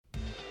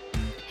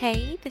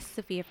Hey, this is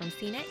Sophia from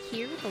CNET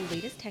here with the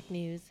latest tech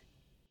news.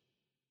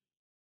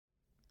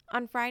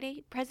 On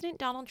Friday, President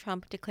Donald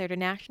Trump declared a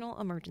national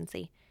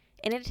emergency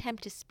in an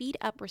attempt to speed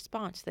up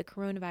response to the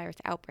coronavirus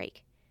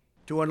outbreak.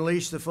 To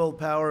unleash the full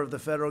power of the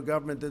federal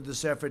government in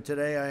this effort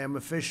today, I am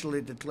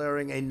officially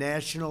declaring a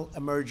national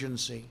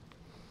emergency.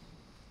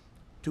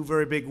 Two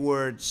very big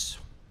words.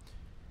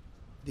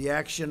 The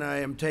action I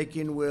am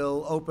taking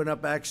will open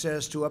up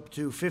access to up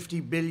to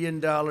 $50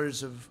 billion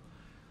of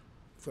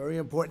very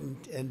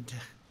important and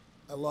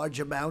a large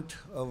amount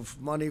of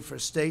money for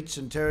states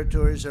and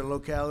territories and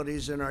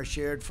localities in our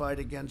shared fight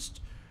against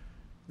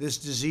this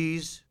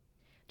disease.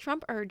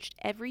 Trump urged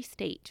every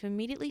state to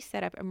immediately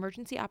set up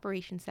emergency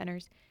operations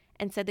centers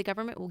and said the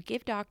government will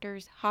give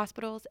doctors,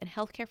 hospitals, and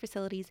healthcare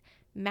facilities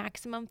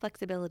maximum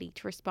flexibility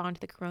to respond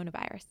to the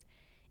coronavirus,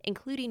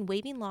 including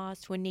waiving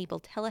laws to enable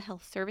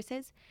telehealth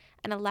services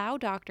and allow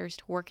doctors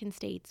to work in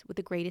states with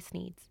the greatest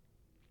needs.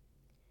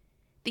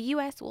 The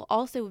U.S. will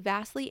also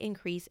vastly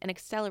increase and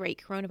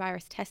accelerate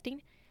coronavirus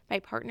testing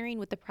by partnering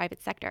with the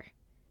private sector,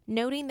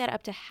 noting that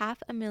up to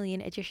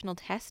 500,000 additional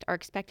tests are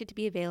expected to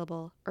be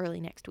available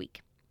early next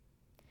week.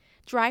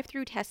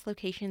 Drive-through test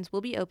locations will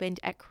be opened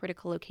at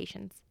critical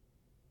locations.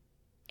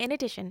 In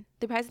addition,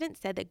 the president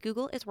said that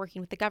Google is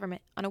working with the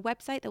government on a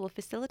website that will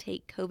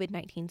facilitate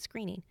COVID-19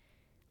 screening,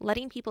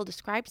 letting people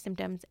describe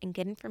symptoms and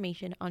get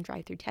information on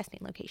drive-through testing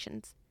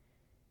locations.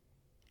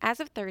 As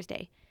of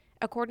Thursday,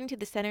 according to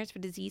the Centers for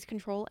Disease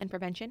Control and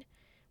Prevention,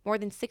 more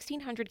than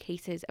 1,600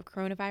 cases of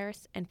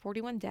coronavirus and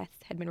 41 deaths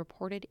had been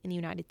reported in the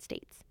United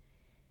States.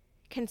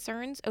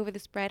 Concerns over the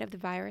spread of the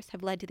virus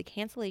have led to the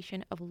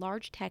cancellation of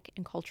large tech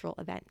and cultural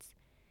events.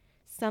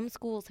 Some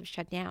schools have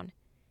shut down,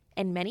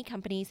 and many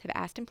companies have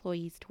asked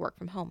employees to work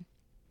from home.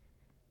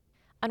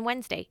 On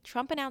Wednesday,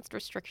 Trump announced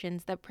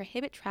restrictions that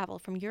prohibit travel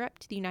from Europe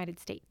to the United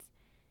States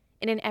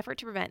in an effort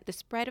to prevent the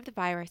spread of the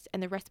virus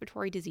and the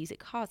respiratory disease it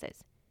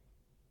causes.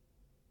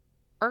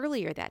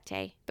 Earlier that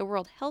day, the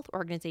World Health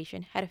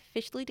Organization had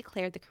officially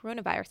declared the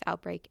coronavirus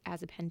outbreak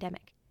as a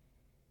pandemic.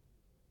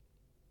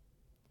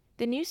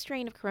 The new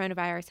strain of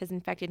coronavirus has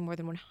infected more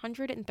than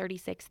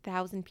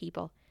 136,000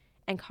 people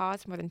and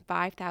caused more than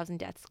 5,000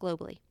 deaths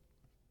globally.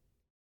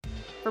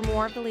 For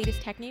more of the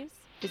latest tech news,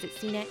 visit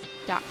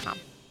cnet.com.